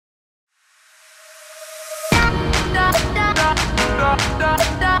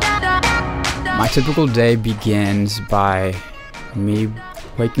My typical day begins by me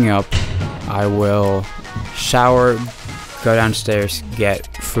waking up. I will shower, go downstairs, get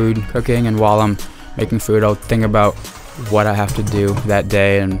food cooking, and while I'm making food, I'll think about what I have to do that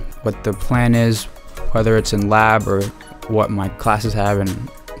day and what the plan is, whether it's in lab or what my classes have, and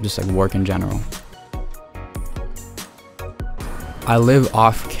just like work in general. I live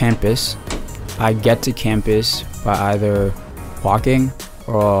off campus. I get to campus by either walking,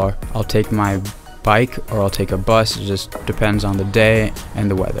 or I'll take my bike, or I'll take a bus. It just depends on the day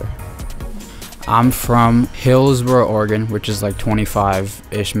and the weather. I'm from Hillsboro, Oregon, which is like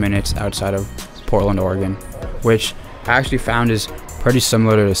 25-ish minutes outside of Portland, Oregon, which I actually found is pretty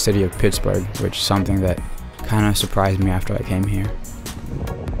similar to the city of Pittsburgh, which is something that kind of surprised me after I came here.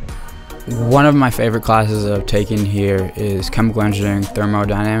 One of my favorite classes I've taken here is Chemical Engineering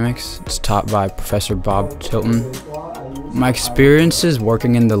Thermodynamics. It's taught by Professor Bob Tilton. My experiences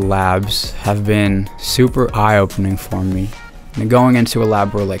working in the labs have been super eye-opening for me. And going into a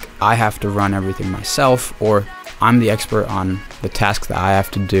lab where like I have to run everything myself, or I'm the expert on the task that I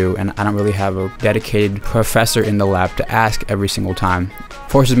have to do, and I don't really have a dedicated professor in the lab to ask every single time,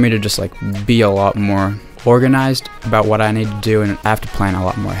 forces me to just like be a lot more organized about what I need to do, and I have to plan a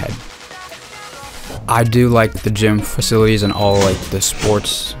lot more ahead. I do like the gym facilities and all like the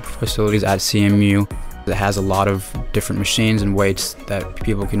sports facilities at CMU. It has a lot of different machines and weights that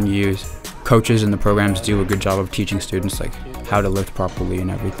people can use. Coaches in the programs do a good job of teaching students like how to lift properly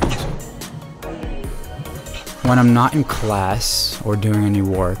and everything. So when I'm not in class or doing any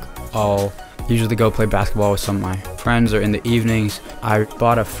work, I'll usually go play basketball with some of my friends, or in the evenings I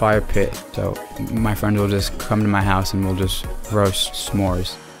bought a fire pit, so my friends will just come to my house and we'll just roast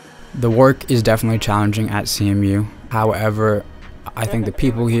s'mores. The work is definitely challenging at CMU. However, I think the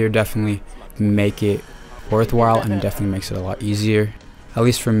people here definitely make it worthwhile, and it definitely makes it a lot easier. At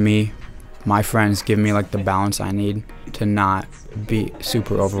least for me, my friends give me like the balance I need to not be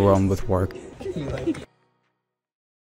super overwhelmed with work.